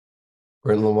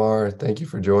Brynton Lemar, thank you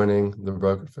for joining the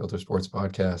Broken Filter Sports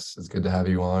Podcast. It's good to have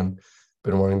you on.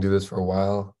 Been wanting to do this for a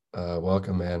while.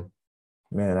 Welcome, man.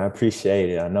 Man, I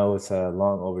appreciate it. I know it's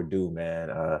long overdue, man.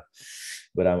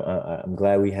 But I'm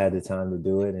glad we had the time to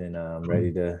do it, and I'm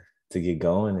ready to get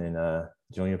going and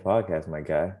join your podcast, my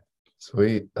guy.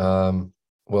 Sweet. Well,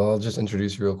 I'll just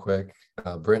introduce you real quick.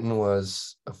 Britton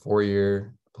was a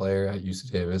 4-year player at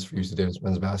UC Davis for UC Davis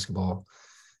men's basketball.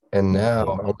 And now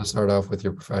I Yeah. want to start off with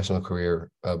your professional career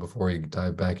before you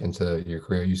dive back into your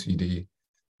career at UCD.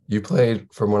 You played,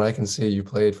 from what I can see, you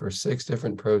played for 6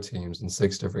 different pro teams in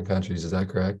 6 different countries. Is that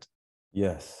correct?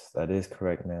 Yes, that is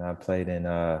correct, man. I played in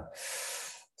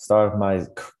started my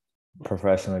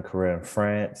professional career in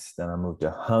France. Then I moved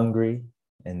to Hungary,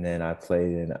 and then I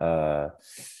played in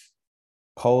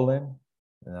Poland,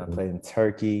 and I played in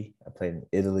Turkey. I played in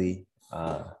Italy.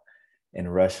 In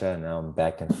Russia, and now I'm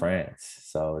back in France.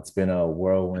 So it's been a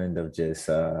whirlwind of just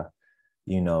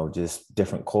just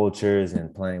different cultures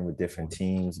and playing with different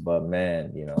teams. But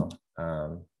man,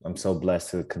 I'm so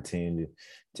blessed to continue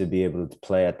to be able to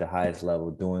play at the highest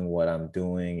level, doing what I'm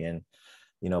doing, and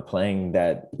playing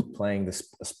the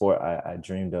sport I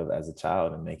dreamed of as a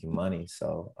child and making money.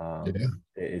 So Yeah,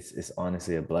 it's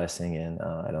honestly a blessing, and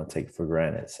I don't take it for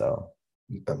granted. So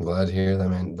I'm glad to hear that,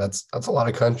 man. That's a lot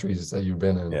of countries that you've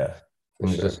been yeah, for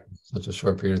in sure. just such a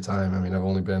short period of time. I mean, I've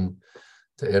only been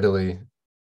to Italy,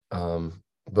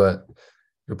 but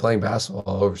you're playing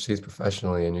basketball overseas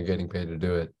professionally and you're getting paid to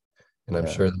do it. And I'm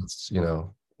Yeah, sure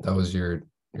that was your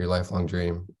lifelong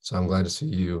dream. So I'm glad to see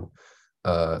you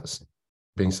uh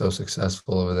being so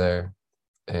successful over there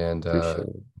and appreciate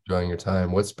it. enjoying your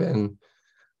time. What's been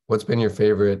your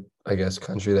favorite, I guess,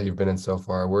 country that you've been in so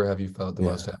far? Where have you felt the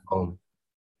most Yeah. at home?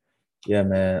 Yeah,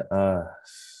 man.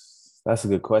 That's a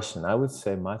good question. I would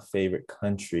say my favorite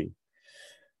country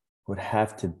would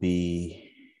have to be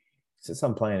since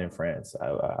I'm playing in France.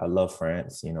 I love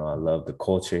France. I love the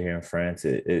culture here in France.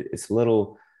 It's a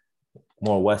little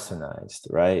more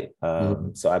westernized, right?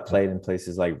 Mhm. So I played in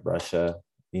places like Russia.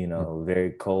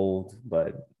 Very cold,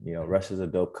 but Russia's a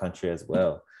dope country as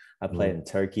well. I played Mhm. in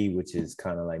Turkey, which is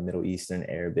kind of like Middle Eastern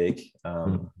Arabic,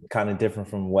 Mhm. kind of different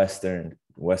from Western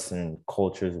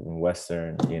cultures and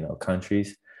Western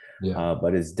countries. Yeah.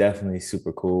 But it's definitely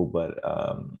super cool. But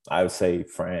I would say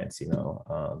France.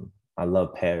 I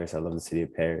love Paris. I love the city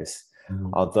of Paris.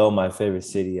 Mhm. Although my favorite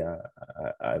city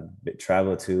I've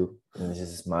traveled to, and this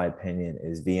is my opinion,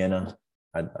 is Vienna.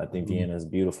 I think Mhm. Vienna is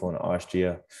beautiful in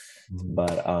Austria, Mhm.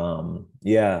 but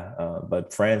yeah,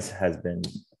 but France has been,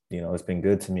 it's been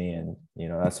good to me, and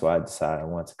that's why I decided I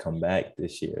want to come back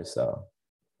this year. So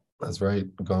That's right.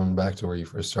 Going back to where you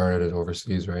first started it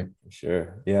overseas, right?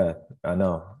 sure, yeah, I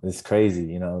know it's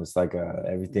crazy. It's like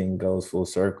everything goes full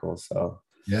circle. So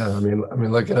Yeah, I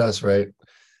mean, look at us, right?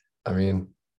 I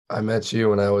mean, I met you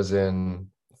when I was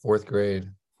in fourth grade.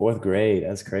 fourth grade,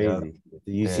 that's Yeah, crazy. With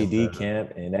the and UCD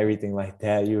camp and everything like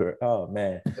that. You were, oh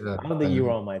man. yeah, I don't think you were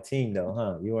and on my team though,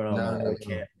 huh? You weren't on no, my no,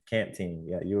 no. camp team.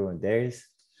 Yeah, you were on Darius.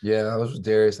 Yeah, I was with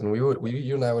Darius, and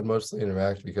you and I would mostly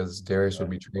interact because Darius would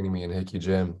Yeah, be training me in Hickey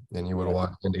Gym, and he would yeah,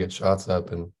 walk in to get shots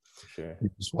up, and for sure. we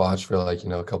just watch for like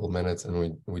a couple minutes,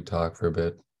 and we talk for a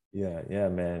bit. Yeah, yeah,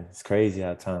 man. It's crazy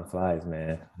how time flies,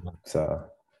 man. So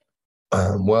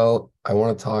Well, I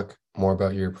want to talk more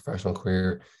about your professional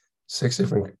career. 6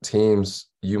 different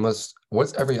teams.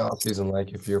 What's every offseason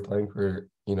like if you're playing for,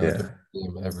 a yeah, different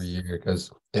team every year? Because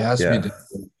it has to be yeah,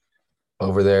 different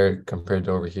over there compared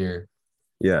to over here.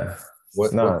 yeah.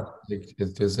 What No, like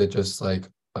is it just like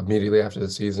immediately after the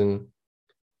season,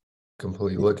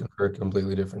 completely looking for a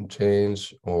completely different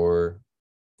change, or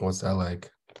what's that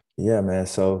like? yeah, man.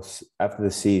 So after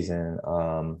the season,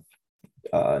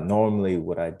 normally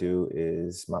what I do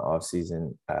is my off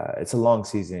season. It's a long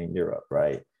season in Europe,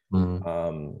 right?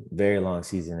 Mm. Very long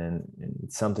season, and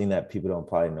something that people don't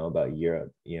probably know about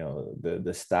Europe.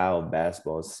 The style of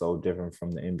basketball is so different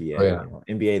from the Oh NBA. yeah.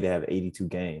 NBA they have 82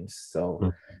 games, so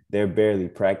Mm. they're barely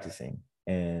practicing.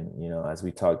 And as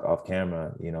we talked off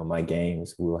camera, my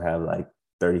games will have like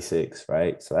 36,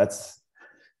 right? So that's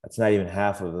not even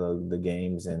half of the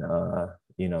games in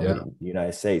Yeah. the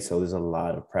United States. So there's a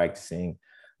lot of practicing,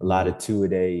 a lot Mhm. of two a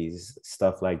days,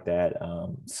 stuff like that.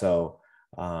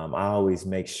 I always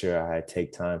make sure I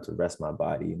take time to rest my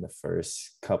body in the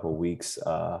first couple weeks.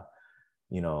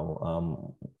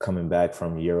 Coming back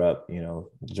from Europe,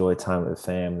 enjoy time with the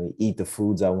family, eat the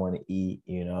foods I want to eat.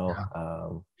 Yeah.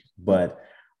 But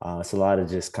it's a lot of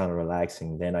just kind of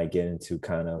relaxing. Then I get into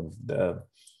kind of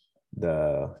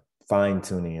the fine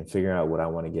tuning and figuring out what I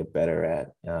want to get better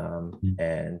at. Mm.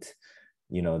 And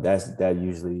that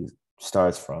usually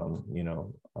starts from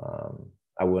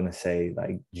I wouldn't say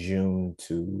like June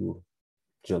to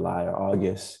July or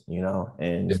August,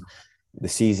 and Yeah. the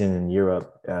season in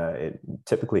Europe, it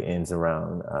typically ends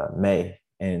around May.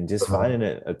 And just Uh-huh. finding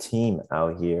a team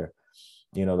out here,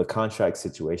 the contract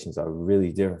situations are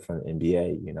really different from the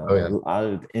NBA. Oh yeah. A lot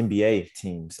of the NBA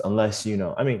teams, unless,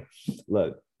 I mean,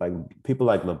 look, like people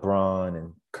like LeBron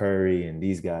and Curry and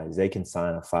these guys, they can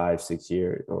sign a 5-6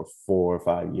 year or 4 or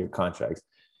 5 year contracts.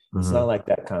 It's not Hmm. like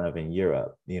that kind of in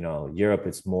Europe. Europe,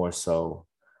 it's more so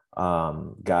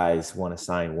guys want to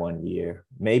sign 1 year,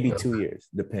 maybe Yeah. 2 years,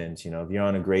 depends. If you're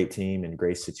on a great team and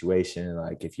great situation,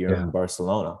 like if you're in Yeah.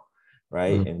 Barcelona,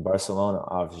 right? Mhm. And Barcelona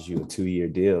offers you a 2 year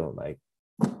deal, like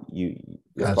you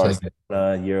it's Gotta take it.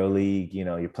 Barcelona, EuroLeague,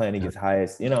 you're playing Yeah. against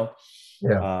highest,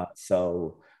 Yeah.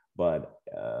 so but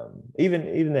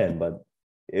even then, but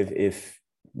if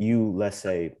you, let's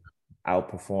say,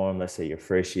 outperform, let's say your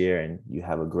first year and you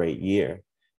have a great year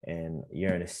and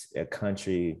you're in a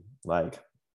country like,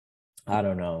 I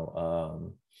don't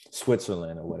know,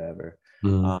 Switzerland or whatever.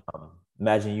 Mhm.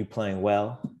 Imagine you playing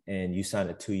well and you sign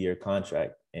a 2 year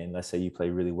contract, and let's say you play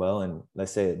really well, and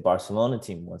let's say a Barcelona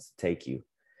team wants to take you.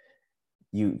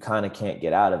 You kind of can't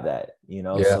get out of that,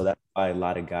 Yeah. So that's why a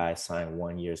lot of guys sign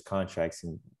 1 year's contracts.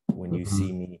 And when you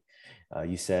see Mhm. me,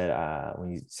 you said when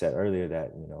you said earlier that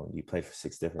you play for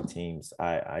 6 different teams.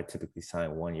 I typically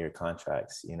sign 1 year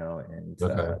contracts, and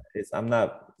Okay. I'm not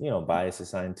biased to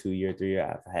sign 2 year, 3 year.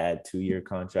 I've had 2 year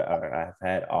contract, or I've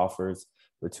had offers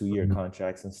for 2 year Mhm.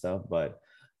 contracts and stuff, but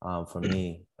for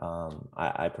me,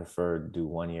 I prefer to do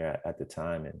 1 year at the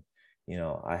time. And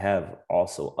I have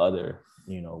also other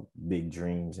big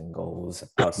dreams and goals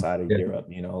outside of Yeah. Europe.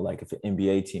 Like if an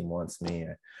NBA team wants me,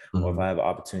 or if I Mhm. have an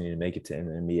opportunity to make it to an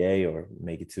NBA or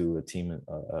make it to a team,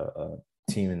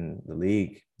 team in the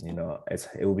league,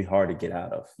 it will be hard to get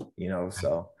out of.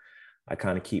 So I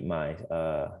kind of keep my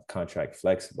contract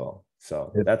flexible.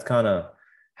 So Yeah. that's kind of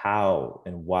how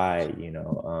and why,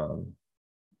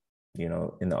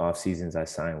 in the off seasons I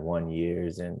sign 1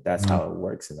 years, and that's Mhm. how it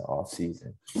works in the off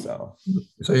season. So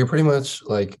So you're pretty much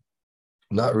like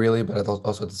not really, but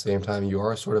also at the same time, you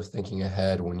are sort of thinking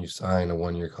ahead when you sign a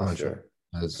 1 year for contract.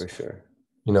 sure, As for sure.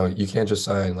 you can't just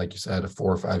sign, like you said, a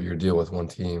 4 or 5 year deal with one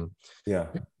team. Yeah,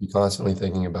 You're constantly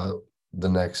thinking about the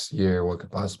next year, what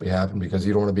could possibly happen, because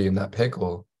you don't want to be in that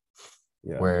pickle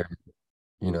yeah, where,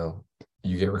 you know,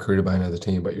 you get recruited by another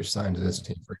team, but you're signed to this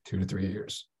team for 2 to 3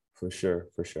 years. for sure,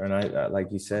 for sure. And I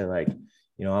like you said, like,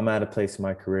 I'm at a place in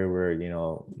my career where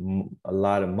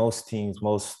most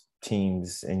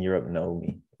teams in Europe know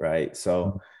me, right?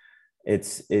 So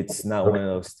it's not one Okay. of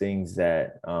those things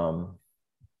that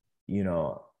you know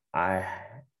I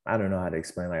I don't know how to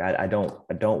explain. Like I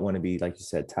don't want to be, like you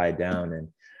said, tied down. And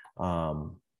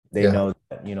they Yeah. know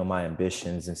that, my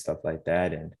ambitions and stuff like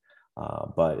that. And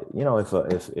but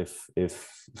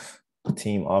if a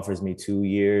team offers me 2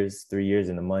 years, 3 years,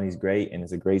 and the money's great and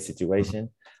it's a great Mhm. situation,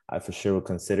 I for sure will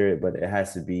consider it. But it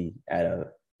has to be at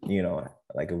a,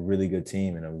 like a really good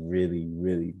team and a really,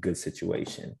 really good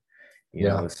situation,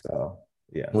 Yeah. so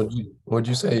yeah. Would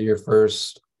you say your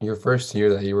first year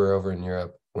that you were over in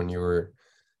Europe, when you were,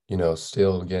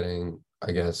 still getting,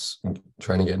 I guess,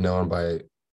 trying to get known by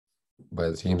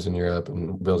the teams in Europe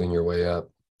and building your way up,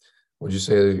 would you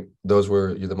say those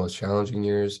were the most challenging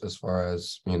years, as far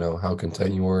as, how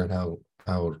content you were and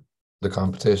how the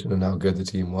competition and how good the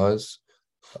team was?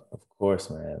 Of course,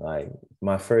 man. Like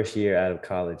my first year out of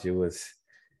college, it was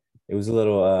a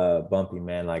little bumpy,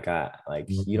 man. Like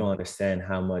you Mhm. don't understand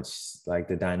how much like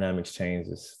the dynamics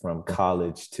changes from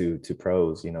college to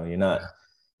pros. You're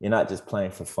not just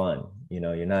playing for fun.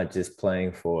 You're not just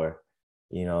playing for,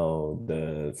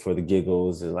 the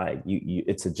giggles. Or like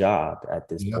it's a job at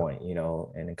this Yeah. point.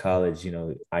 And in college,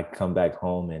 I come back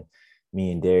home and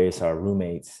me and Darius are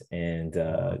roommates, and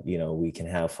we can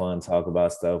have fun, talk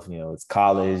about stuff. It's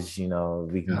college.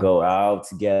 We can Yeah. go out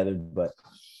together, but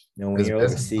when It's you're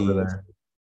business over overseas, there.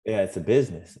 yeah, it's a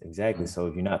business. Exactly. Mhm. So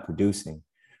if you're not producing,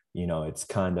 it's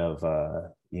kind of,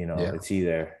 Yeah. it's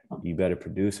either you better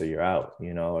produce or you're out,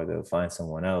 or they'll find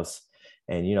someone else.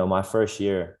 And, my first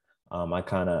year, I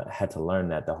kind of had to learn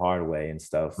that the hard way and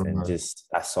stuff. And Mhm. just,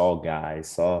 I saw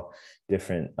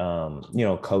different,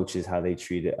 coaches, how they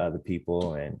treated other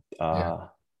people. And Yeah.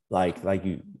 like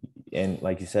you, and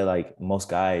like you said, like most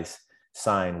guys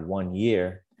sign 1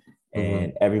 year Mhm.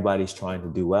 and everybody's trying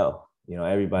to do well.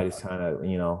 Everybody's trying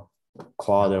to,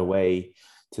 claw Yeah. their way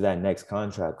to that next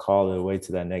contract, claw their way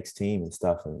to that next team and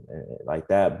stuff, and like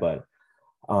that. But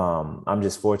I'm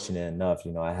just fortunate enough,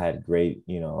 I had great,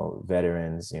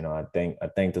 veterans. I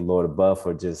thank the Lord above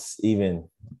for just even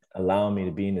allowing me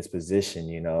to be in this position.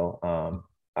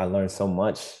 I learned so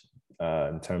much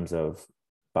in terms of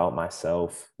about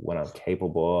myself, what I'm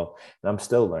capable of, and I'm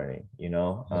still learning,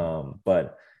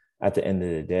 but at the end of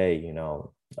the day,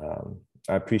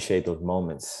 I appreciate those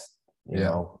moments,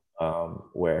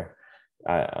 where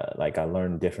I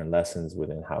learned different lessons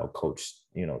within how a coach,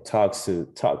 talks to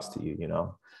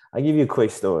you. I give you a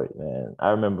quick story, man. I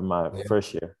remember my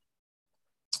first year.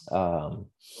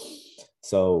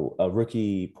 So a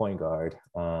rookie point guard,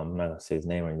 I'm not gonna say his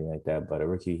name or anything like that, but a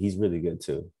rookie, he's really good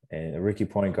too. And a rookie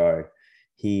point guard,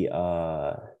 he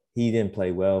didn't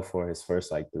play well for his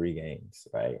first like 3 games,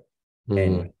 right?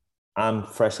 And I'm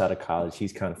fresh out of college.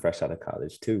 He's kind of fresh out of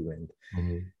college too. And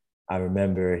I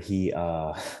remember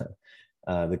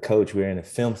the coach, we were in a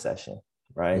film session,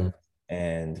 right?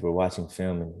 And we're watching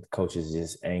film and the coach is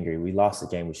just angry. We lost the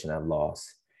game we shouldn't have lost.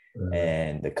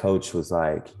 And the coach was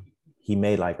like, he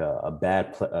made like a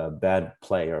bad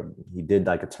play, or he did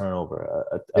like a turnover,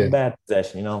 a bad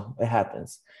possession, it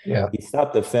happens. Yeah. He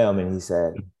stopped the film and he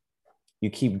said, you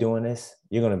keep doing this,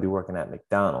 you're going to be working at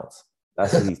McDonald's.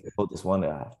 That's what he told this one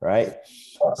guy, right?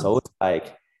 So it's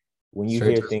like, when you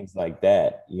hear things like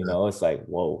that, it's like,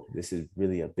 whoa, this is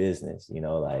really a business, he's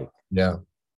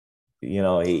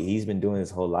been doing his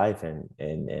whole life and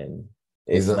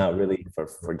it's not really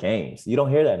for games. You don't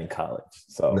hear that in college.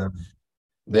 So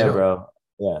no, bro.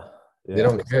 Yeah. They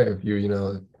don't care if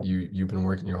you've been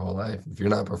working your whole life. If you're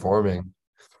not performing,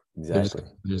 exactly.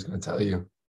 They're just going to tell you.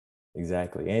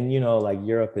 Exactly. And, like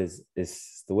Europe is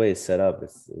the way it's set up.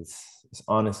 It's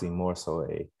honestly more so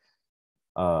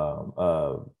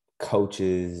a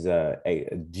coaches, a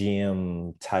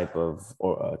GM type of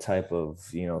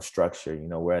structure,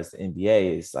 whereas the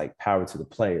NBA is like power to the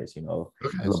players.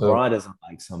 LeBron doesn't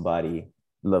like somebody.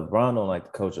 LeBron don't like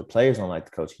the coach. The players don't like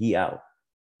the coach. He out.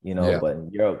 But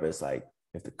in Europe, it's like,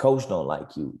 if the coach don't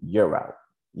like you, you're out.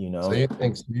 So you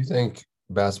think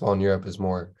basketball in Europe is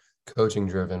more coaching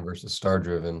driven versus star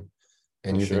driven,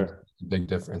 and you think there's a big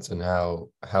difference in how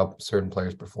certain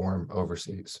players perform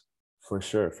overseas? For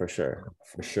sure,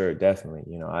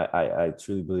 definitely. I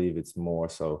truly believe it's more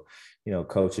so,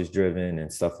 coaches driven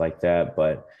and stuff like that.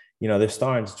 But they're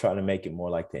starting to try to make it more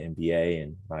like the NBA,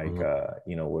 and like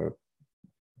where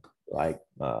like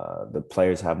the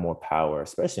players have more power,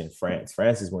 especially in France.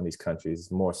 France is one of these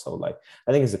countries more so like,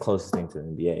 I think it's the closest thing to the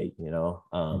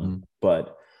NBA,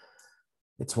 but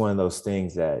it's one of those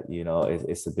things that,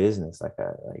 it's a business. Like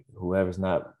whoever's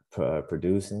not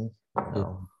producing,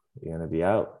 you're going to be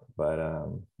out. But,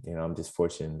 I'm just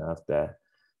fortunate enough that,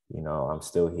 I'm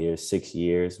still here 6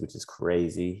 years, which is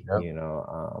crazy,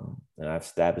 and I've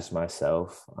established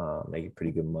myself, making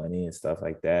pretty good money and stuff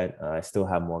like that. I still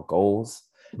have more goals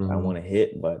I want to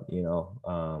hit, but,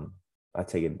 I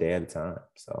take it a day at a time.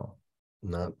 So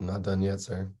not done yet,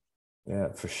 sir.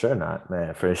 Yeah, for sure not,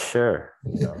 man, for sure.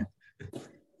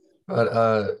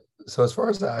 But so as far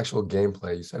as the actual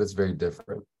gameplay, you said it's very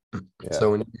different. Yeah.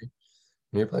 So when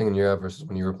you're playing in Europe versus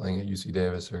when you were playing at UC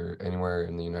Davis or anywhere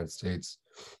in the United States,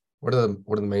 what are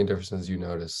the main differences you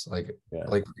notice? Like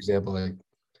for example, like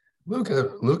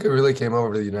Luka really came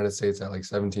over to the United States at like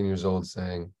 17 years old,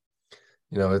 saying,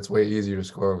 it's way easier to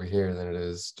score over here than it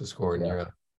is to score in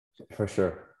Europe. For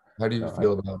sure. How do you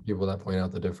feel about people that point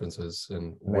out the differences,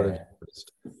 and what have you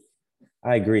noticed?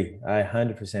 I agree. I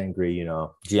 100% agree.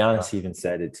 Giannis even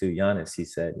said it too. He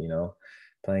said,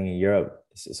 playing in Europe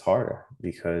is harder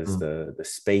because the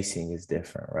spacing is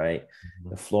different, right?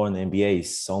 The floor in the NBA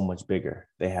is so much bigger.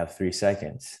 They have 3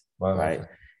 seconds, right? Okay.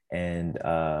 And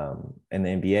in the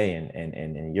NBA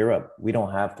and in Europe, we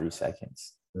don't have 3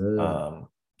 seconds.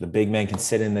 The big man can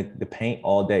sit in the paint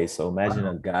all day. So imagine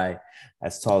a guy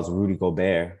as tall as Rudy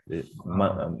Gobert.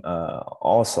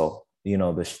 Also,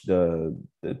 the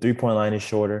 3-point line is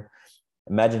shorter.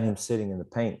 Imagine him sitting in the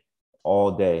paint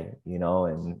all day,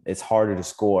 and it's harder to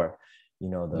score.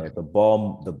 The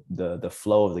ball, the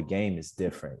flow of the game is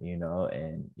different,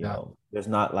 and there's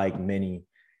not like many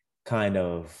kind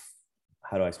of,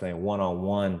 how do I explain,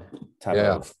 one-on-one type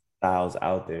of styles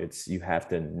out there. It's, you have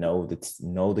to know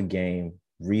the game,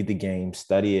 read the game,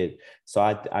 study it. So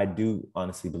I do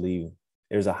honestly believe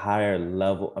there's a higher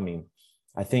level. I mean,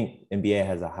 I think NBA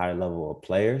has a higher level of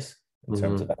players in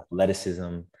terms of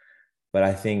athleticism, but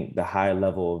I think the higher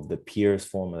level of the purest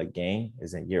form of the game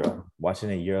is in Euro. Watching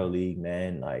a Euro League,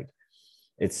 man, like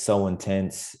it's so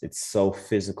intense, it's so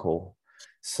physical.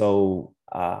 So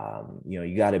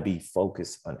you got to be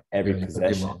focused on every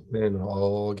possession,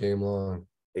 all game long.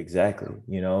 Exactly.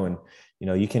 And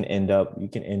you can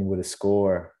end with a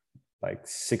score like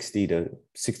 60 to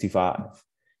 65.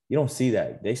 You don't see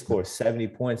that. They score 70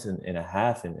 points in a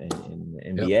half in the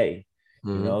NBA.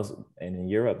 you Mhm. know, and in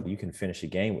Europe, you can finish a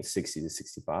game with 60 to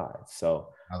 65.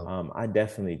 So Oh, I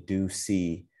definitely do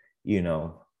see, you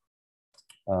know,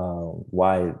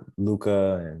 why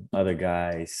Luca and other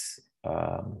guys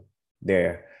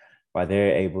they're why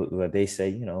they're able, why they say,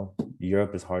 you know,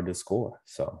 Europe is hard to score.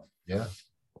 So yeah,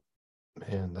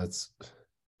 man, that's.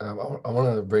 I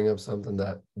want to bring up something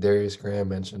that Darius Graham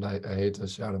mentioned. I hate to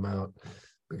shout him out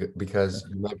because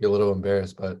you might be a little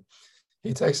embarrassed, but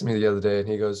he texted me the other day and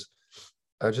he goes,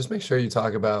 just make sure you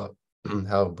talk about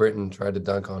how Britain tried to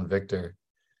dunk on Victor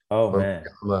oh when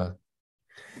man.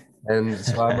 and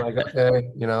so I'm like, okay,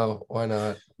 why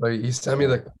not? But he sent me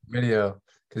Yeah. the video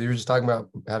because you were just talking about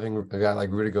having a guy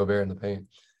like Rudy Gobert in the paint.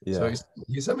 So Yeah.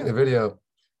 he sent me the video,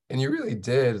 and you really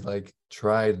did like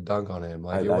try to dunk on him.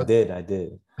 Like it I was. did. I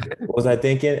did. What was I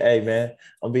thinking? Hey man,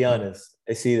 I'll be honest.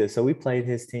 I see this. So we played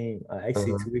his team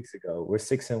actually Uh-huh. 2 weeks ago. We're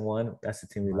 6-1. That's the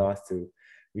team we lost to.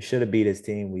 We should have beat his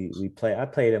team. I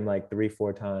played him like 3,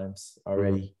 4 times Mhm.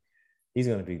 already. He's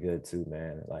gonna be good too,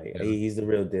 man. Like Yeah. he's the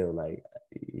real deal. Like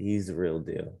he's the real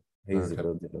deal. He's the Okay.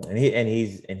 real deal.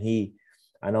 And he.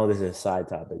 I know this is a side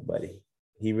topic, but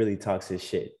he really talks his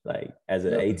shit. Like as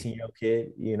an Really? 18-year-old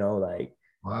kid, you know, like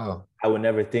Wow. I would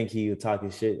never think he would talk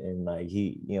his shit and like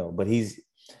you know, but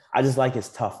I just like his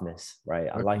toughness, right?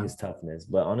 I like Okay. his toughness.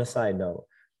 But on a side note,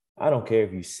 I don't care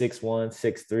if you 6'1",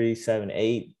 6'3",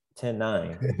 7'8",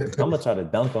 10'9". I'm gonna try to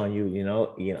dunk on you,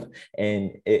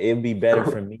 and it'd be better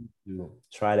for me to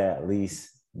try to at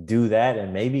least do that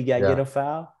and maybe get Yeah. a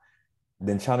foul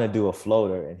than trying to do a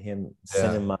floater and him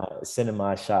Yeah. sending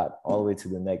my shot all the way to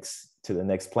the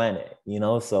next planet,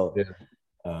 So Yeah.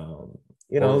 um,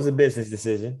 it was Well, a business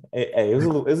decision. Hey, it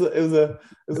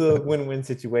was a win-win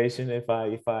situation. If I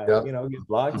yeah. get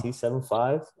blocked, he's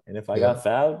 7'5", and if I Yeah. got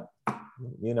fouled,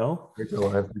 you know, Victor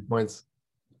line 3 points.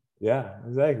 yeah,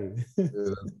 exactly.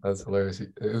 Dude, that's hilarious.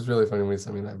 It was really funny when he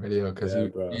sent me that video because Yeah, he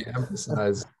bro. he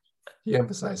emphasized he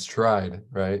emphasized tried,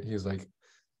 right? He's like,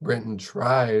 Brenton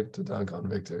tried to dunk on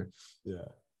Victor. Yeah.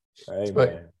 Hey, But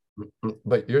man.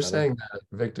 but you're I don't. saying that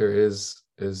Victor is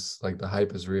like the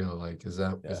hype is real. Like, is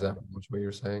Yeah. that much what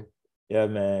you're saying? Yeah,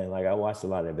 man. Like I watched a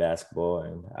lot of basketball,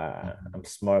 and I'm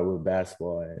smart with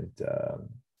basketball, and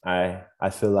I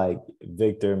feel like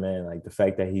Victor, man, like the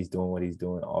fact that he's doing what he's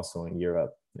doing also in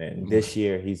Europe, and Mhm. this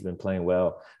year he's been playing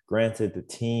well. Granted, the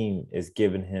team is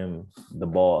giving him the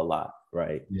ball a lot,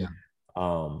 right? Yeah.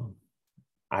 Um,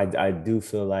 I do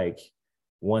feel like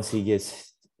once he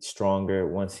gets stronger,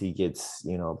 once he gets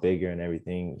bigger and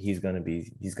everything, he's gonna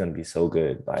be so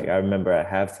good. Like I remember at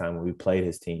halftime when we played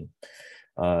his team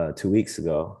 2 weeks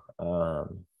ago.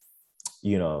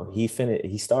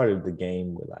 He started the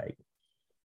game with like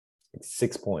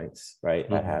 6 points right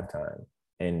at Mhm. halftime,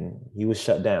 and he was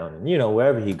shut down. And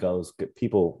wherever he goes,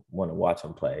 people want to watch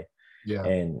him play. Yeah.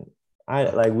 And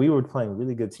we were playing a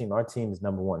really good team. Our team is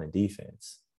number one in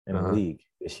defense in the Uh-huh. league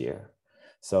this year,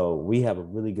 so we have a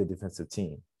really good defensive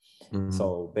team. Mhm.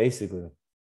 So basically,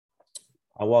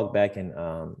 I walk back and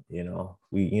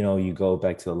you go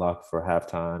back to the locker for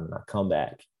halftime, and I come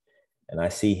back and I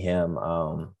see him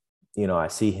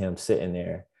sitting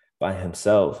there by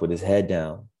himself with his head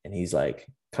down, and he's like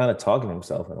kind of talking to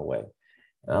himself in a way.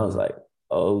 And I was Uh-huh. like,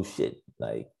 oh shit,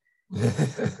 like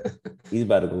he's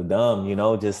about to go dumb,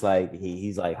 just like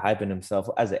he's like hyping himself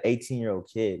as an 18-year-old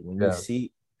kid. When you Yeah.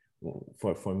 see,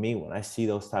 for me, when I see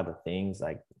those type of things,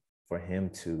 like for him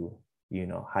to,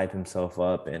 hype himself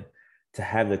up and to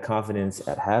have the confidence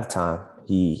at halftime,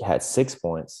 he had 6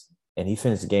 points and he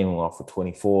finished the game off for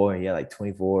 24. He had like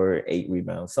 24, 8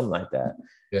 rebounds, something like that.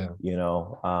 Yeah. You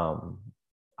know,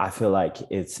 I feel like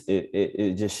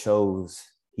it just shows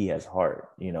he has heart,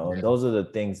 and Yeah. those are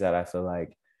the things that I feel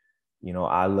like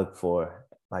I look for,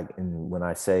 like, when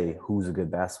I say who's a good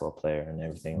basketball player and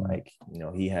everything, Mhm. like,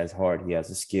 he has heart, he has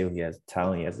a skill, he has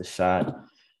talent, he has a shot.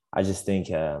 I just think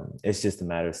it's just a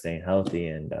matter of staying healthy.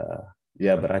 And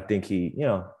yeah, Yeah. but I think he's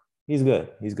good.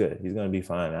 He's good. He's going to be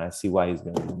fine. And I see why he's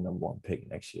going to be the number one pick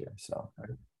next year. So,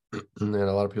 And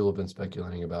a lot of people have been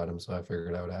speculating about him, so I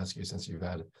figured I would ask you since you've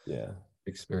had yeah.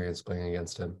 experience playing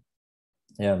against him.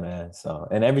 Yeah, man. So,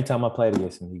 and every time I played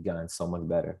against him, he gotten so much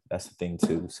better. That's the thing,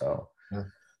 too. So, Yeah.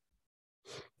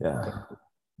 yeah. But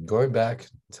going back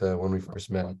to when we first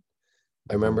met,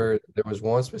 I Mhm. remember there was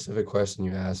one specific question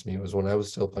you asked me. It was when I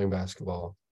was still playing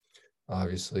basketball,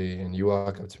 obviously, and you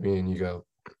walk up to me and you go,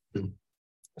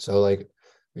 "So, like,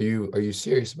 are you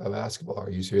serious about basketball? Are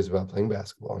you serious about playing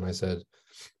basketball?" And I said,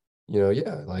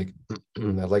 yeah, like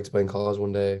I'd like to play in college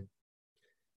one day.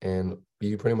 And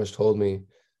you pretty much told me,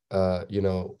 well,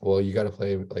 you got to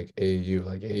play like AAU.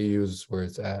 Like AAU is where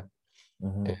it's at.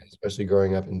 And Mhm. especially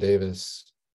growing up in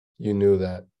Davis, you knew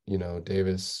that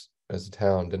Davis as a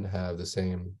town didn't have the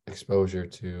same exposure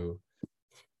to,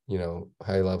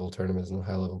 high level tournaments and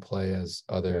high level play as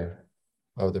Yeah.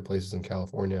 other places in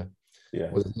California.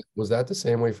 Yeah. Was that the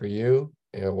same way for you?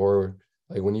 Or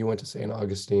like when you went to St.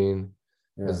 Augustine,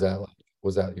 was Yeah. that like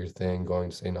was that your thing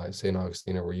going to St.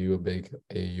 Augustine, or were you a big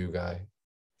AU guy?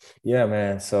 Yeah,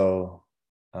 man. So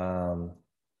um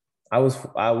I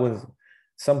was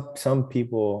some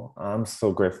people, I'm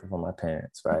so grateful for my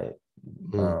parents, right?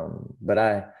 Mm, But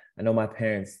I know my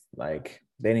parents, like,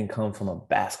 they didn't come from a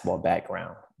basketball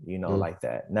background, mm, like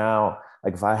that. Now,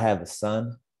 like, if I have a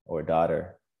son or a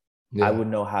daughter, I yeah, would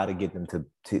know how to get them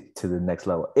to the next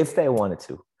level if they wanted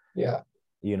to. yeah,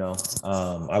 you know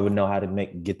I would know how to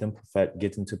get them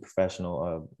to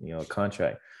professional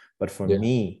contract. But for yeah.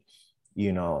 me,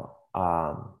 you know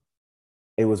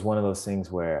it was one of those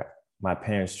things where my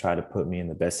parents tried to put me in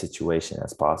the best situation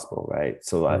as possible, right?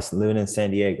 So I Mm, was living in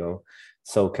San Diego,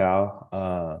 SoCal.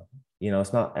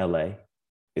 It's not LA,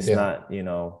 it's yeah. not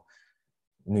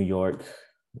New York,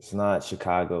 it's not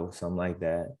Chicago, something like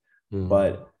that. Mm,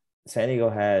 But San Diego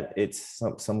had its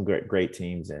some great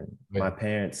teams, and my yeah.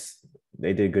 parents,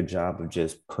 they did a good job of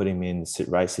just putting me in the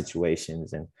right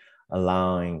situations and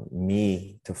allowing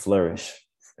me to flourish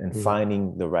and Mm,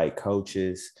 finding the right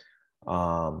coaches,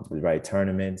 the right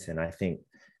tournaments. And I think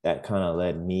that kind of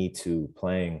led me to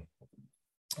playing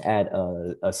at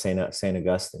St.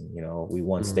 Augustine. We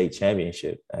won mm, state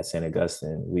championship at St.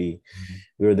 Augustine. We mm.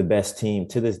 we were the best team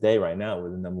to this day. Right now,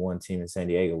 we're the number one team in San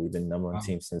Diego. We've been the number one Wow.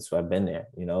 team since I've been there.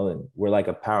 And we're like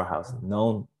a powerhouse,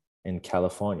 known in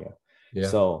California. Yeah.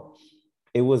 So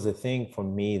it was a thing for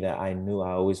me that I knew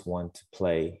I always wanted to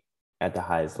play at the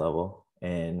highest level.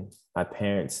 And my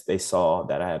parents, they saw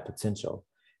that I had potential.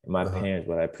 And my Uh-huh. parents,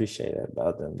 what I appreciate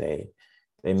about them, they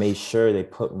made sure they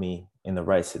put me in the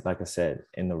right, like I said,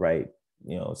 in the right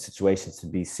situations to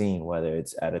be seen, whether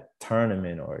it's at a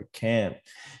tournament or a camp.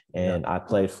 Yeah. And I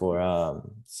played for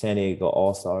San Diego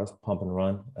All Stars Pump and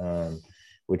Run,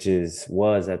 which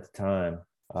was at the time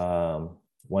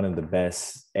one of the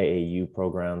best AAU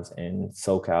programs in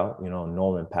SoCal.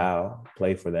 Norman Powell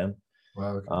played for them,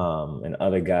 Wow. Okay. and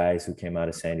other guys who came out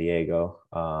of San Diego,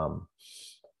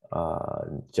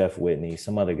 Jeff Whitney,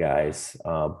 some other guys.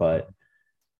 But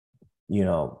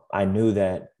I knew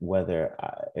that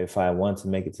if I wanted to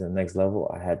make it to the next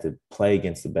level, I had to play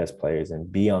against the best players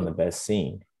and be on the best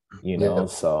scene. Yeah.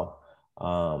 So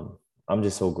I'm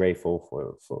just so grateful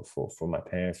for my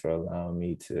parents for allowing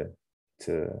me to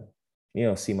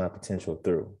see my potential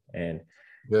through. And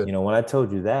Good. when I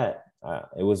told you that,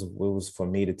 it was for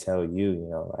me to tell you,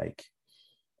 like,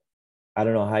 I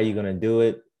don't know how you're gonna do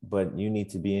it, but you need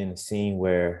to be in a scene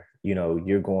where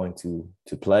you're going to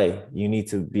play. You need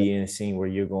to Yeah. be in a scene where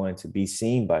you're going to be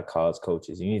seen by college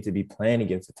coaches. You need to be playing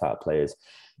against the top players.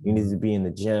 You need Mhm. to be in the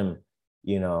gym,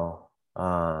 you know,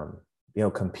 um,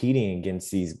 competing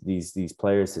against these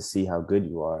players to see how good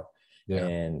you are. Yeah.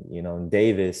 And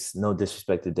Davis, no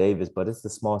disrespect to Davis, but it's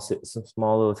it's a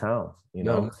small little town. No,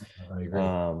 no, I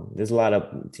agree. There's a lot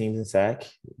of teams in SAC,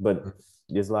 but Mm,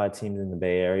 there's a lot of teams in the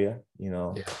Bay Area.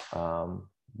 yeah.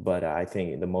 But I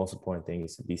think the most important thing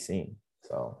is to be seen.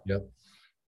 So Yep.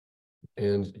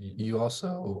 And you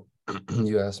also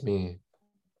you asked me,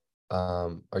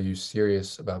 are you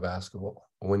serious about basketball?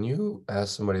 When you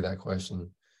ask somebody that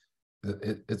question,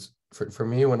 it's for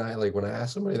me when I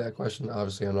ask somebody that question,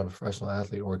 obviously I'm not a professional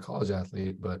athlete or a college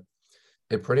athlete, but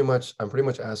I'm pretty much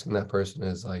asking that person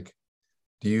is like,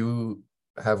 do you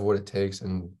have what it takes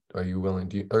and are you willing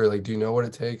do you know what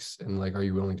it takes and like are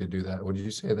you willing to do that? Would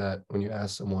you say that when you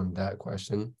ask someone that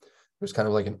question, there's kind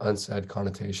of like an unsaid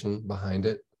connotation behind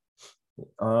it?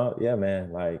 yeah,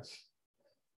 man. Like,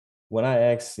 when I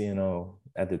asked,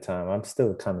 at the time, I'm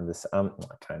still kind of this. I'm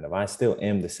not kind of. I still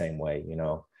am the same way.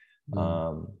 Mm,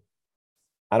 Um,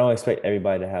 I don't expect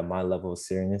everybody to have my level of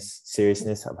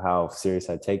seriousness of how serious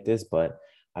I take this, but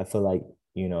I feel like,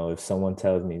 if someone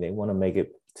tells me they want to make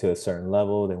it to a certain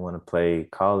level, they want to play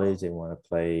college, they want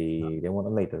to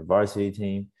make the varsity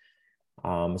team.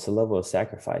 It's a level of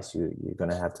sacrifice you're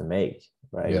gonna have to make,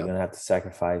 right? You're yeah. gonna have to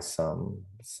sacrifice some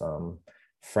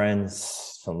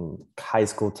friends, some high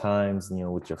school times,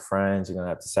 with your friends. You're gonna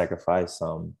have to sacrifice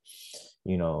some,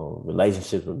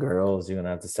 relationships with girls. You're gonna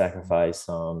have to sacrifice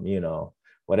some,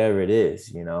 whatever it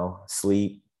is,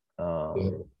 sleep, Yeah.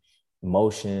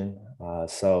 motion.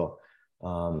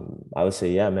 I would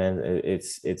say, yeah, man,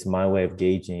 it's my way of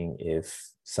gauging if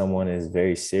someone is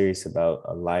very serious about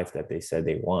a life that they said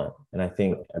they want. And I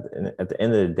think at the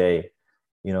end of the day,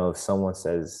 if someone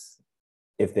says,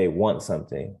 if they want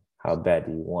something, how bad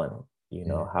do you want it?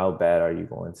 Mm, How bad are you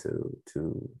going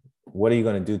to what are you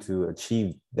going to do to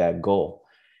achieve that goal?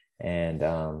 And,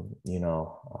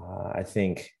 I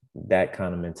think that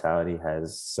kind of mentality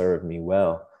has served me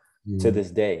well to Mm.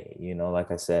 this day.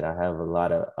 Like I said, I have a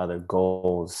lot of other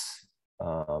goals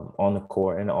on the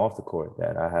court and off the court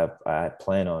that I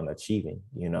plan on achieving,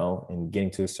 and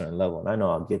getting to a certain level. And I know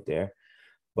I'll get there,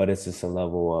 but it's just a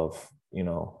level of,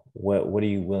 what are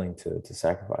you willing to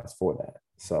sacrifice for that?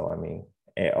 So, I mean,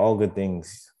 all good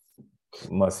things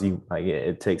must you like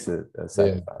it takes a Yeah.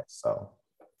 sacrifice. So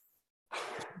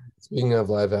Speaking of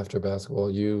live after basketball,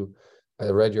 I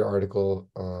read your article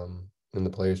in the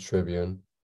Players Tribune,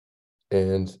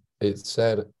 and it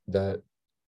said that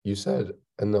you said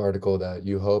in the article that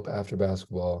you hope after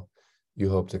basketball, you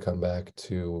hope to come back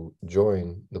to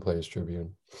join the Players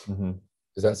Tribune. mhm.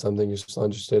 Is that something you're still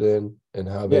interested in? And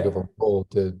how big of Yeah, a role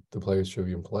did the Players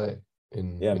Tribune play yeah,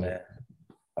 in your?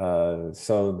 man.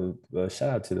 So the shout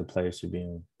out to the Players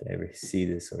Tribune. If they ever see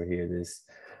this or hear this,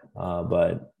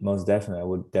 but most definitely, I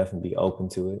would definitely be open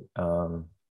to it.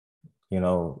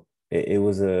 It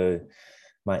was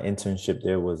my internship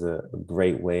there was a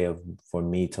great way for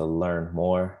me to learn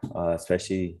more,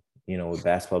 especially with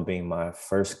basketball being my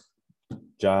first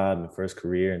job and first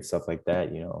career and stuff like that.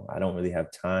 I don't really have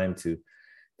time to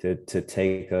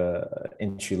take a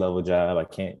entry level job. I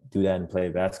can't do that and play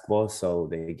basketball. So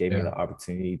they gave me Yeah. the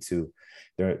opportunity to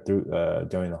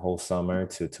during the whole summer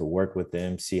to work with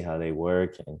them, see how they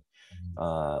work, and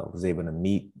was able to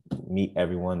meet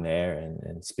everyone there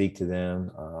and speak to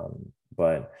them.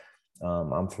 But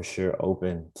I'm for sure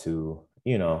open to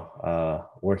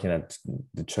working at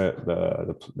the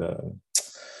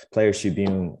Players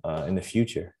Tribune in the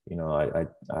future.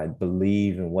 I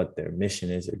believe in what their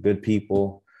mission is. They're good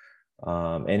people,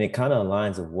 and it kind of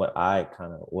aligns with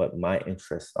what my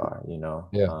interests are.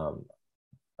 Yeah.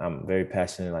 I'm very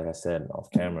passionate, like I said off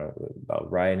camera,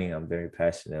 about writing. I'm very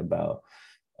passionate about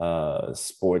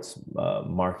sports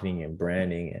marketing and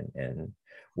branding, and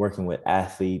working with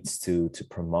athletes to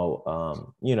promote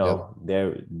Yep.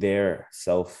 their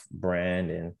self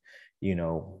brand, and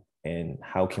and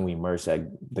how can we merge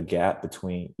the gap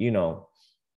between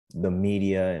the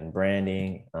media and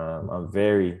branding. I'm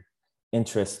very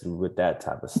interested with that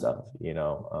type of stuff.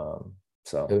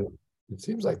 So And it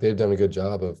seems like they've done a good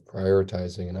job of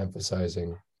prioritizing and emphasizing,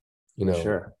 you for know,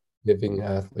 sure. giving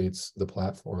athletes the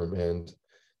platform and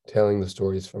telling the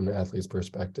stories from the athlete's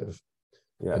perspective.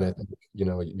 And Yeah. I think,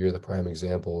 you're the prime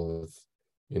example of,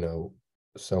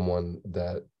 someone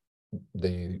that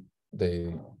they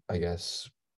they I guess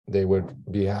they would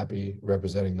be happy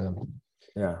representing them.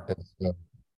 Yeah. And so,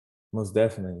 Most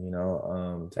definitely.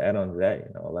 To add on to that,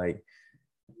 like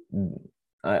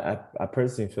I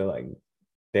personally feel like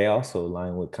they also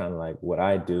align with kind of like what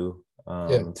I do,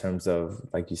 yeah. in terms of,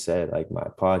 like you said, like my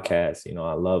podcast.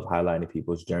 I love highlighting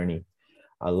people's journey.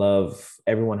 I love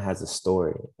everyone has a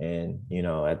story, and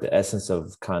at the essence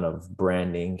of kind of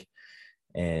branding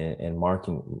and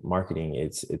marketing,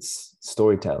 it's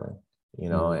storytelling.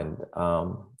 Mhm. And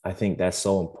I think that's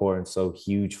so important, so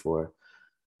huge for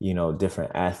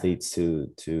different athletes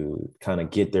to kind of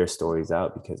get their stories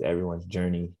out, because everyone's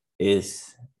journey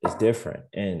is different.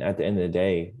 And at the end of the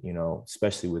day,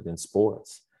 especially within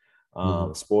sports,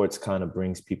 Mhm. sports kind of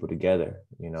brings people together,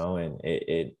 and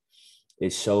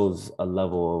it shows a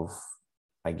level of,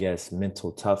 I guess,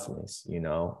 mental toughness,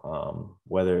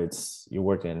 whether it's you're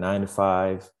working a 9 to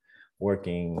 5,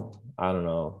 working, I don't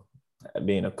know,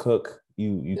 being a cook,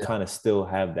 you Yeah. kind of still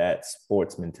have that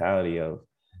sports mentality of,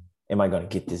 am I going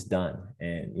to get this done?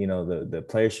 And the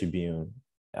Players Tribune,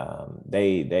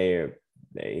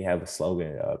 they have a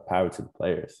slogan, "Power to the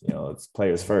players." It's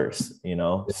players first.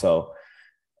 Yeah. So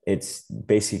it's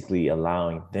basically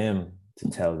allowing them to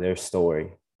tell their story,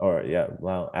 or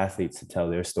allow athletes to tell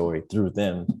their story through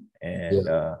them, and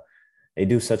Yeah. they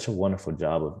do such a wonderful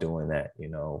job of doing that.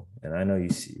 And I know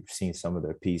you've seen some of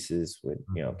their pieces with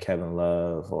Kevin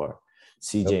Love or Yep.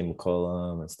 CJ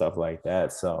McCollum and stuff like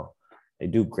that. So they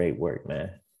do great work,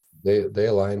 man. They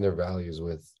align their values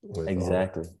with all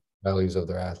Exactly. values of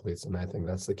their athletes, and I think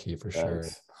that's the key for sure.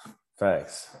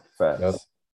 Facts. Facts. Yep. Facts.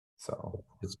 So,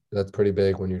 That's pretty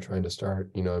big when you're trying to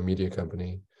start, a media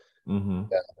company mm-hmm.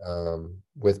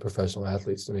 with professional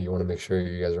athletes. You want to make sure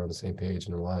you guys are on the same page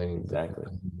and aligning the Exactly.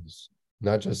 values,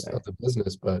 not just of Exactly. the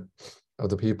business, but of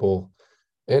the people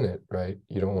in it, right?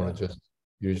 You don't want Yeah. to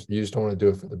you just don't want to do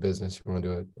it for the business. You want to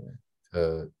do it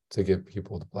Yeah. to give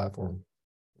people the platform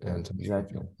Yeah. and to make them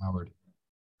Exactly. feel empowered.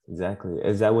 Exactly.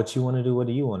 Is that what you want to do? What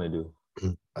do you want to do?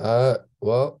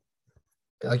 Well,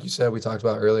 like you said, we talked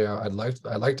about earlier, I'd like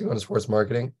to go into sports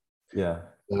marketing. Yeah.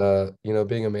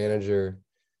 Being a manager,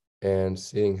 and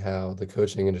seeing how the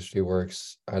coaching industry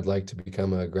works, I'd like to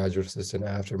become a graduate assistant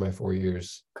after my 4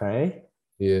 years. Okay.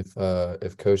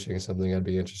 If coaching is something I'd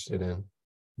be interested in.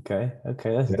 Okay.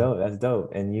 Okay. That's Yeah. dope. That's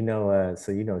dope. And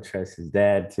so Tress's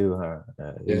dad too, huh?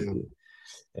 Yeah.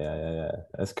 Yeah.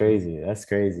 That's crazy. That's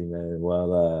crazy, man.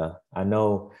 Well, I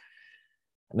know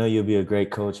you'll be a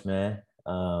great coach, man.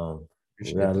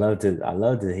 Appreciate that. I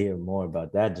love to hear more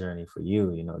about that journey for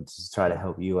you, just try to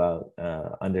help you out,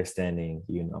 understanding,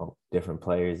 different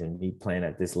players and me playing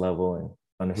at this level and Mhm.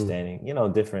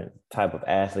 understanding, different type of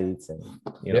athletes and,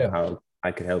 Yeah. how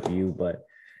I could help you. But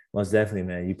most definitely,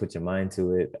 man, you put your mind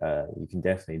to it. You can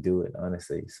definitely do it,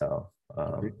 honestly. So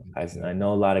I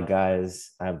know a lot of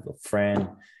guys. I have a friend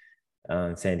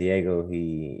in San Diego.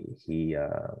 He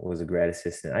was a grad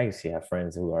assistant. I actually have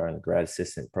friends who are in the grad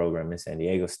assistant program in San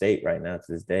Diego State right now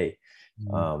to this day.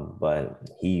 Mhm. But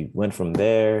he went from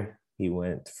there. He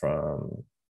went from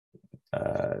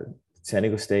uh, San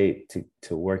Diego State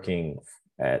to working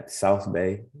at South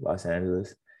Bay, Los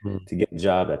Angeles, Mhm. to get a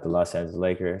job at the Los Angeles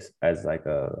Lakers as like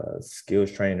a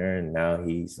skills trainer, and now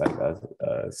he's like a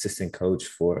assistant coach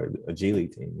for a G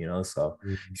League team. So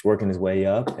Mhm. he's working his way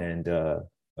up, and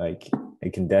like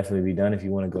it can definitely be done if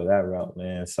you want to go that route,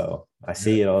 man. So I Yeah.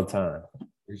 see it all the time.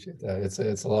 Appreciate that.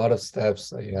 It's a lot of steps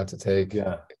that you have to take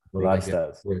Yeah, a in order lot to of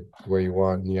get steps. where you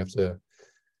want, and you have to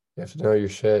know your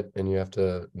shit, and you have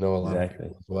to know a lot of Exactly,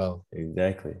 people as well.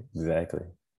 exactly.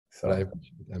 But I So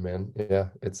appreciate that, man. Yeah,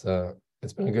 it's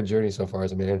been a good journey so far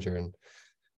as a manager, and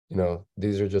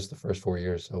these are just the first 4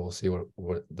 years, so we'll see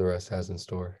what the rest has in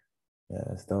store. yeah,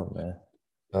 that's dope, man.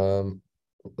 Um,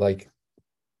 like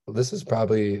this is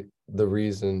probably the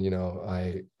reason,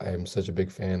 I am such a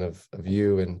big fan of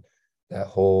you and that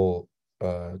whole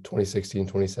 2016,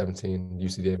 2017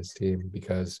 UC Davis team,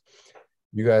 because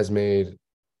you guys made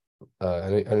I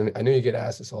know you get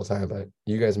asked this all the time, but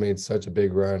you guys made such a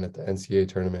big run at the NCAA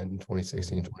tournament in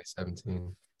 2016,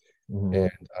 2017. Mm-hmm.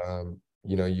 And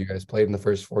you guys played in the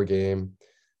first four game,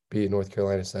 beat North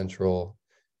Carolina Central,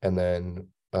 and then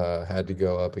had to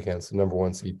go up against the number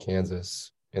one seed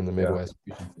Kansas in the Yeah. Midwest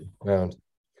round.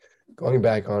 Going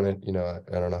back on it,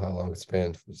 I don't know how long it's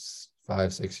been, it's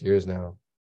 5, 6 years now.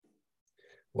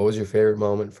 What was your favorite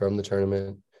moment from the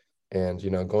tournament? And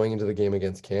going into the game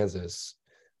against Kansas,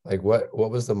 like what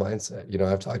was the mindset?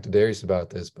 I've talked to Darius about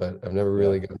this, but I've never Yeah.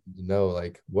 really gotten to know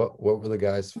like what were the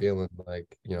guys feeling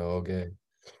like, okay,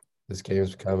 this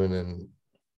game's coming and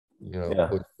Yeah.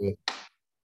 look good.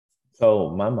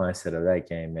 So my mindset of that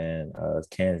game, man,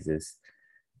 Kansas,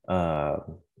 uh,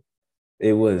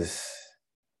 it was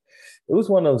it was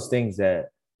one of those things that,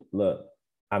 look,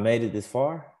 I made it this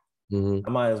far. Mm-hmm. I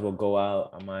might as well go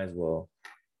out. I might as well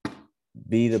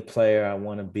be the player I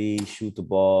want to be, shoot the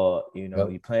ball. Yep.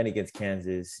 You're playing against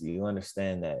Kansas. You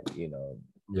understand that,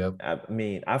 Yep. I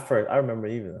mean, I remember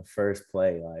even the first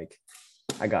play, like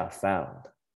I got fouled.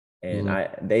 And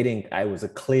Mm-hmm. I was a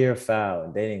clear foul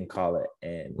and they didn't call it.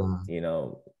 And,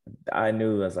 Uh-huh. I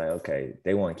knew I was like, okay,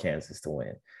 they want Kansas to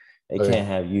win. Oh yeah.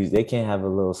 They can't have a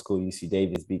little school UC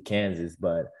Davis beat Kansas,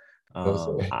 but No,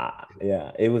 sorry.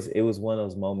 yeah, it was one of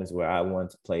those moments where I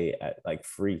wanted to play at like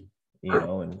free,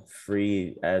 and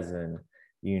free as in,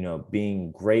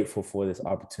 being grateful for this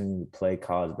opportunity to play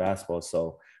college basketball.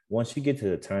 So once you get to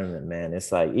the tournament, man,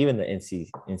 it's like even the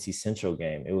NC Central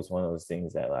game, it was one of those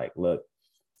things that like, look,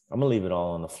 I'm gonna leave it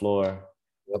all on the floor.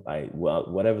 Yep. Like,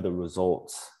 well, whatever the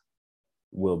results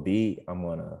will be, I'm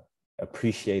gonna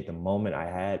appreciate the moment I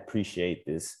had, appreciate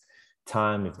this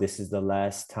time. If this is the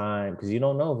last time, because you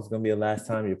don't know if it's gonna be the last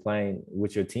time you're playing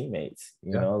with your teammates,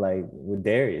 Yeah. like with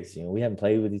Darius, we haven't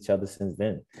played with each other since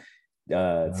then.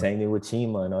 Yeah. Same thing with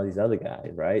Chima and all these other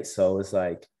guys, right? So it's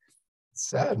like, It's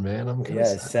sad, man. I'm kind of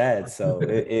yeah, it's sad. sad. So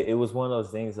it was one of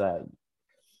those things that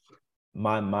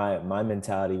my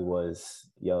mentality was,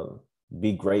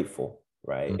 be grateful,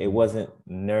 right? It Mhm. wasn't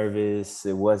nervous,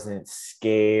 it wasn't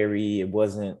scary, it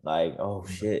wasn't like, oh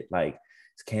shit, like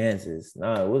it's Kansas.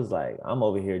 No, it was like I'm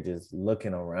over here just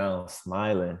looking around,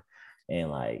 smiling, and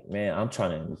like, man, I'm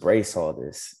trying to embrace all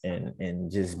this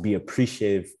and just be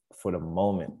appreciative for the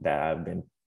moment that I've been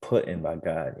put in by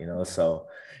God, So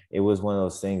it was one of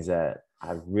those things that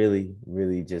I really,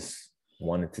 really just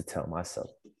wanted to tell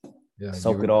myself, Yeah,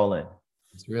 soak it all in.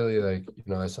 it's really like,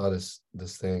 I saw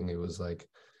this thing. It was like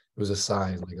it was a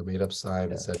sign, like a made up sign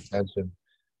that Yeah. said, attention,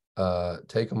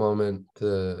 take a moment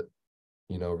to,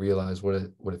 realize what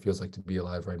it feels like to be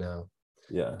alive right now.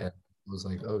 Yeah. And I was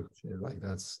like, oh shit, like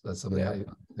that's something Yeah. I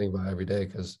think about every day,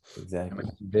 because Exactly.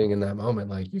 being in that moment,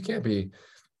 like you can't be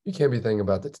thinking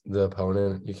about the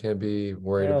opponent. You can't be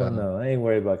worried Hell about no, I ain't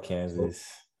worried about Kansas.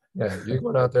 Yeah, you're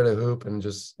going out there to hoop and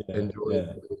just Yeah, enjoy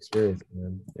yeah, the experience,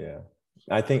 man. yeah.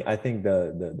 I think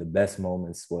the best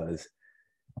moments was,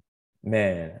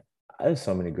 man, there's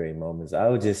so many great moments. I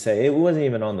would just say it wasn't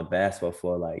even on the basketball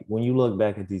floor. Like when you look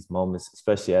back at these moments,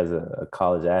 especially as a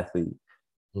college athlete,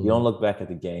 you don't Mhm. look back at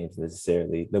the games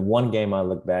necessarily. The one game I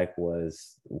look back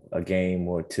was a game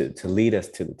or to lead us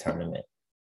to the tournament.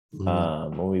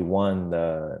 Mhm. When we won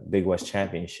the Big West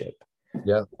Championship.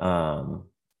 Yeah, Um,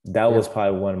 that yeah, was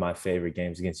probably one of my favorite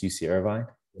games against UC Irvine.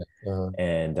 yeah.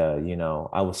 And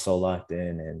I was so locked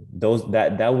in, and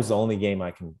that was the only game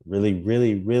I can really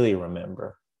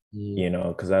remember. Mhm.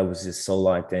 Because I was just so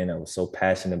locked in. I was so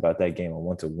passionate about that game. I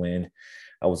want to win.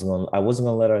 I wasn't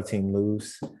gonna let our team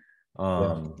lose.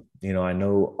 Yeah, I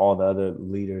know all the other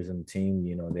leaders in the team,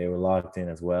 they were locked in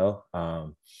as well.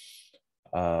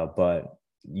 But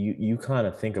you kind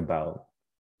of think about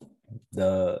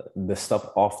the stuff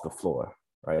off the floor,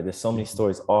 right? There's so many Mhm.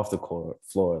 stories off the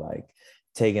floor, like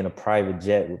taking a private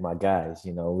jet with my guys.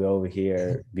 We're over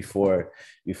here before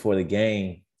the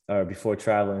game or before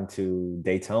traveling to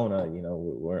Daytona.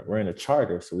 We're in a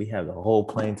charter, so we have the whole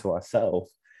plane to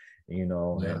ourselves. Yeah,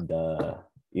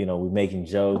 And we're making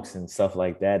jokes and stuff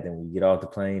like that. Then we get off the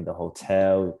plane, the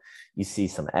hotel. You see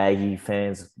some Aggie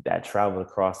fans that travel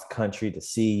across the country to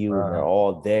see you, and they're wow.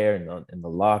 all there in the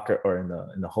locker or in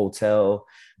the hotel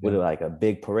with Yeah, like a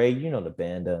big parade. The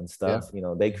banda and yeah, stuff.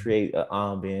 They create an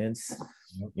ambience.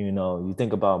 yeah. You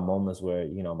think about moments where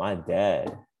my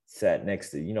dad sat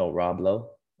next to Rob Lowe.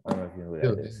 I don't know if you know who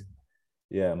that Dude, is.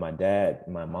 Yeah, my dad,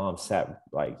 my mom sat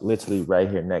like literally right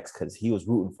here next because he was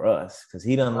rooting for us because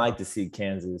he doesn't like wow. to see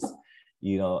Kansas.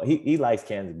 He likes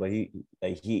Kansas, but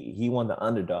he wanted the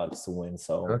underdogs to win.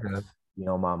 So, Okay.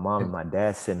 my mom and It- my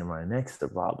dad sitting right next to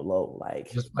Rob Lowe,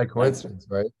 Just by like coincidence,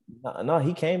 right? no,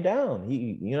 he came down.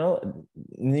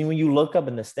 And then when you look up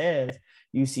in the stands,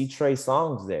 you see Trey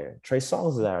Songz there. Trey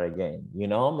Songz is at a game.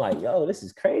 I'm like, yo, this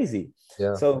is crazy.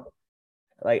 Yeah. So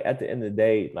like at the end of the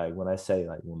day, like when I say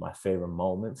like one of my favorite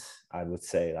moments, I would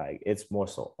say like it's more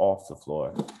so off the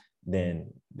floor Mhm.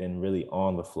 than really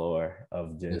on the floor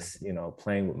of Yeah. just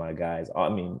playing with my guys. I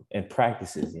mean, and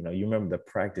practices. You remember the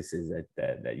practices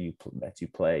that you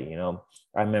play.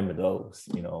 I remember those.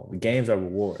 The games are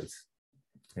rewards.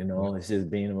 Yeah. It's just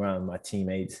being around my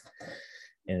teammates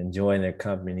and enjoying their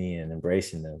company and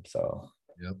embracing them. So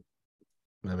Yep.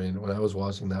 I mean, when I was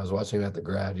watching that, I was watching at the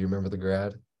grad. You remember the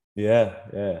grad? yeah,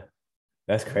 yeah,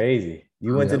 that's crazy.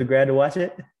 You Oh, went to yeah. the grad to watch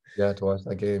it? Yeah, to watch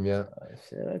that game. Yeah. Oh,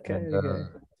 shit. Okay. And Okay.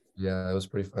 yeah, it was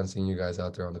pretty fun seeing you guys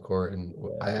out there on the court. And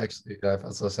Yeah. I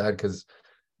felt so sad because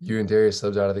you and Darius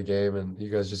subbed out of the game, and you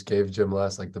guys just gave Jim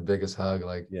Les like the biggest hug.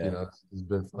 Like, Yeah. it's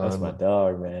been That's my fun.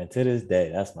 dog, man. To this day,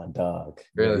 that's my dog.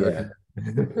 But Really, okay.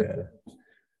 yeah. Yeah.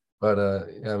 But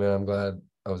yeah, man, I'm glad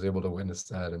I was able to witness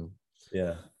that, and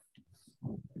Yeah.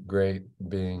 great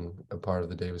being a part of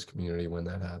the Davis community when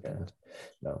that Yeah. happened.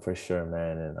 No, for sure,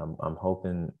 man. And I'm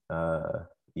hoping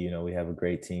we have a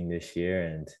great team this year.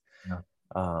 And Yeah.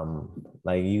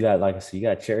 like you got like I said, you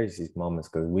got to cherish these moments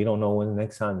because we don't know when the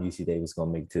next time UC Davis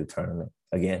gonna make it to the tournament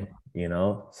again.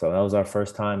 So that was our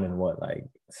first time in what, like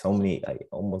so many, like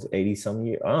almost 80 some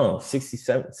years. I don't know,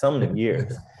 67 some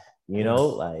years, Yeah.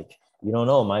 like you don't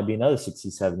know, it might be another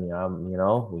 67 year.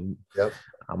 Yep.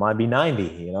 I might be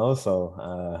 90,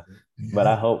 so but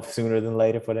I hope sooner than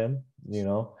later for them,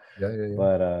 Yeah, yeah, yeah.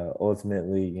 but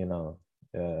ultimately,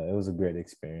 it was a great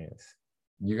experience.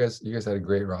 You guys had a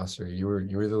great roster. You were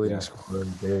the leading Yeah. scorer.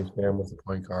 Darius Graham was the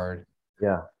point guard.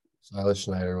 Yeah. Silas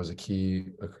Schneider was a key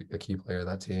player of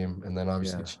that team, and then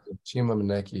obviously Yeah. Chima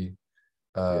Maneki,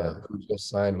 Yeah. who just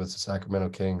signed with the Sacramento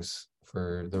Kings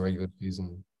for the regular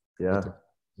season, with Yeah. the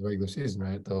regular season,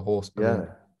 right? The whole, I mean,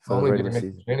 Yeah. For the only regular didn't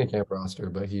make the season. training camp roster,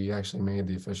 but he actually made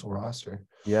the official roster.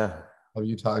 Yeah. Have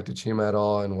you talked to Chima at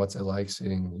all, and what's it like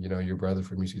seeing, your brother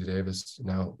from UC Davis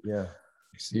now Yeah.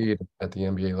 succeed at the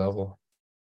NBA level?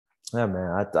 Yeah,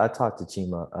 man. I talked to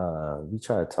Chima. We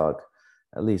try to talk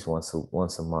at least once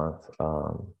a month.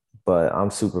 But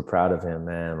I'm super proud of him,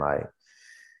 man. Like,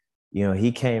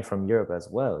 he came from Europe as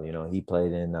well. He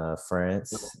played in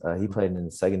France. He played in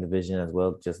the second division as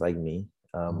well, just like me.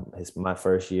 My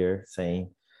first year, same,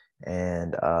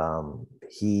 and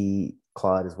he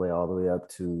clawed his way all the way up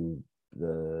to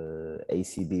the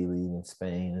ACB league in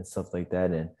Spain and stuff like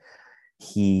that. And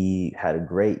he had a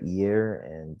great year,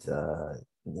 and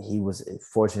he was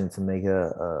fortunate to make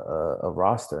a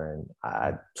roster. And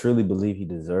I truly believe he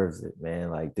deserves it,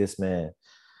 man. Like this man,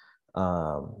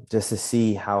 just to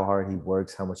see how hard he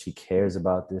works, how much he cares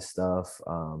about this stuff.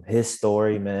 His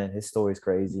story, man, his story is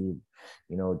crazy.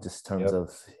 just in terms of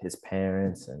his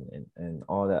parents and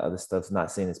all that other stuff,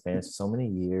 not seeing his parents for so many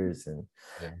years. And,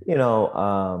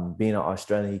 being an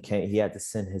Australian, he had to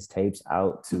send his tapes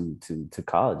out to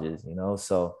colleges,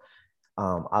 so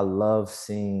I love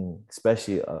seeing,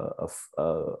 especially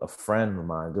a friend of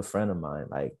mine, a good friend of mine,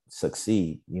 like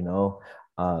succeed.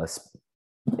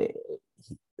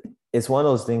 It's one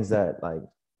of those things that, like,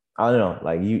 I don't know,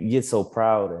 like you get so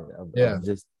proud of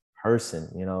just person.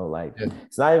 Like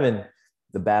it's not even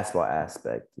the basketball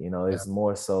aspect. It's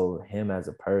more so him as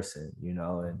a person.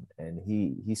 And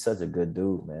he's such a good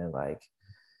dude, man. Like,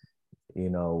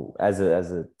 as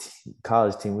a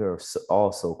college team, we were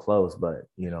all so close, but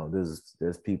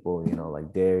there's people,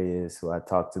 like Darius, who I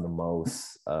talk to the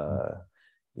most.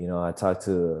 I talk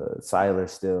to Siler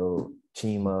still,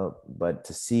 Chima, but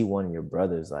to see one of your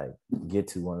brothers like get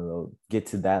to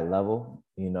that level,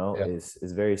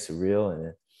 is very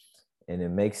surreal, and it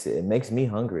makes me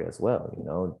hungry as well,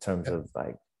 in terms of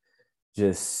like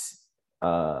just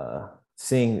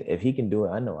seeing if he can do it,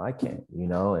 I know I can,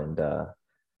 and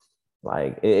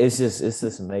like it's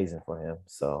just amazing for him.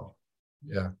 So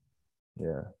yeah.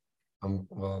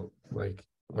 Well, like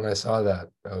when I saw that,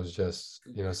 I was just,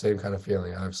 same kind of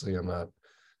feeling. Obviously, I'm not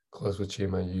close with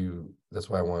Chima. That's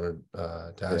why I wanted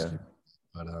to ask you.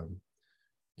 But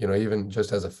even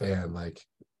just as a fan, like,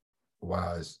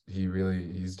 wow,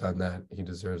 he's done that. He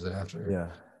deserves it.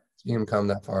 After seeing him come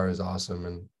that far is awesome.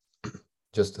 And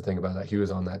just to think about that, he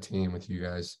was on that team with you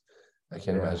guys. I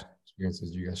can't imagine the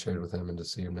experiences you guys shared with him, and to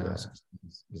see him now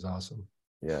is awesome.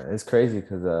 Yeah, it's crazy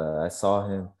because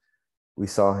we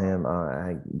saw him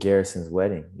at Garrison's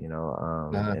wedding,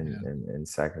 in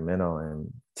Sacramento,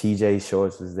 and TJ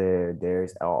Shorts was there,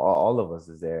 Darius, all of us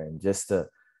was there, and just to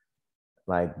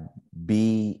like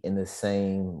be in the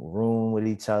same room with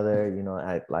each other,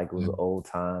 like it was old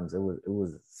times. It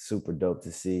was super dope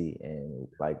to see, and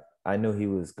like I knew he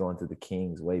was going to the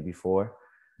Kings way before,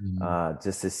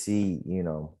 just to see,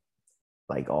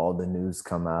 like all the news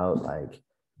come out, like.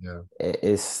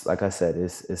 It's like I said,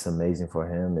 it's amazing for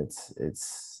him.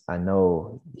 It's I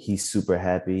know he's super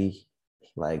happy.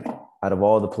 Like out of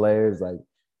all the players, like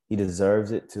he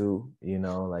deserves it too.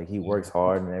 Like he works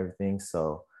hard and everything.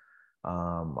 So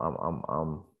I'm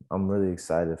really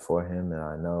excited for him, and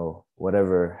I know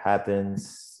whatever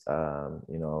happens,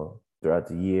 throughout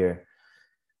the year,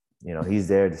 he's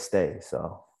there to stay.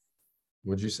 So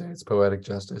would you say it's poetic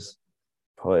justice?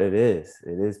 It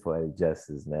is poetic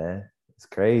justice, man. It's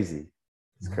crazy.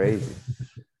 It's crazy.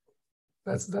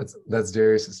 That's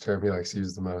Darius's term he likes to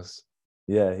use the most.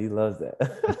 Yeah, he loves that.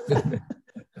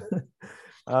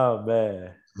 Oh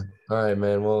man. All right,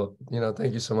 man. Well,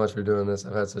 thank you so much for doing this.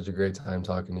 I've had such a great time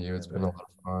talking to you. It's been a lot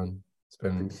of fun. It's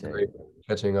been great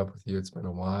catching up with you. It's been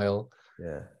a while.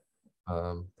 Yeah.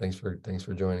 Thanks for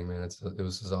joining, man. It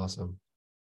was awesome.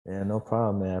 Yeah, no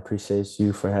problem, man. I appreciate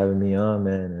you for having me on,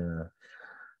 man. And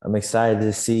I'm excited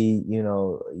to see,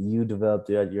 you develop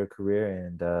throughout your career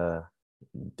and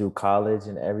through college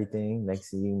and everything.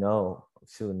 Next thing you know,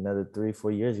 shoot, another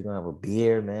 3-4 years, you're gonna have a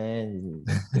beard, man.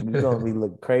 You're gonna be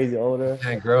look crazy older. I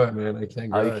can't grow it, man. I can't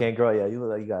grow it. Oh, you can't grow it. Yeah, you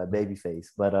look like you got a baby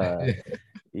face. But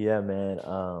yeah, man.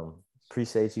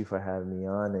 Appreciate you for having me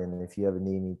on. And if you ever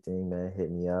need anything, man, hit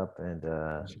me up. And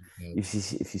if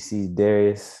you see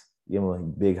Darius, give him a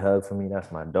big hug for me.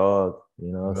 That's my dog,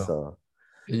 so.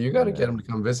 You got to get him to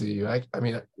come visit you. I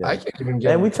mean, I can't even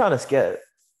get. And we trying to skip.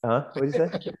 Huh? What did you say?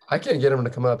 I can't get him to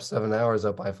come up 7 hours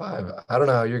up by 5. I don't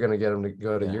know how you're gonna get him to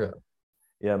go to Europe.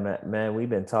 Yeah, man, we've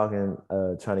been talking,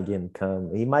 trying to get him to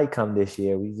come. He might come this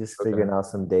year. We just figuring out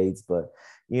some dates, but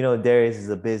Darius is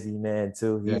a busy man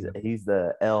too. He's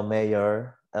the El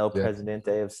Mayor, El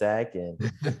Presidente of SAC, and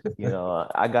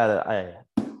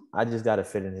I just gotta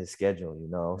fit in his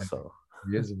schedule, So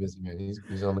he is a busy man.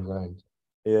 He's on the grind.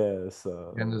 Yeah,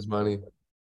 so getting his money.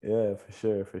 Yeah,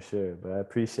 for sure. But I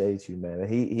appreciate you, man.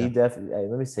 He definitely. Hey,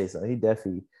 let me say something. He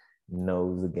definitely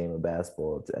knows the game of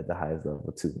basketball at the highest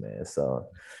level too, man. So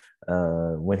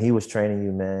when he was training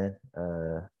you, man,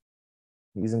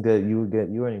 he's in good. You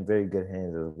were in very good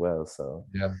hands as well. So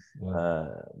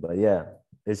but yeah,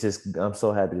 it's just I'm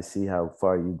so happy to see how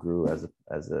far you grew as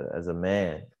a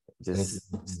man.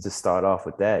 Just to start off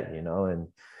with that, and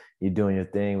you're doing your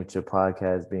thing with your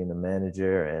podcast, being a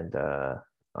manager, and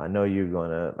I know you're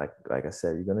gonna, like I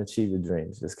said, you're gonna achieve your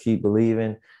dreams. Just keep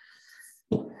believing,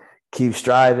 keep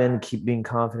striving, keep being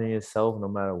confident in yourself, no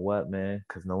matter what, man.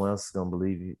 Because no one else is gonna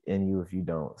believe in you if you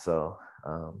don't. So,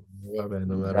 no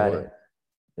matter what.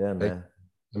 Yeah, man.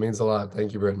 It means a lot.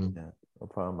 Thank you, Brynton. Yeah, no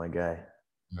problem, my guy.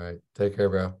 All right, take care,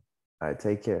 bro. All right,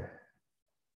 take care.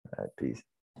 All right, peace.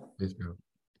 Peace, bro.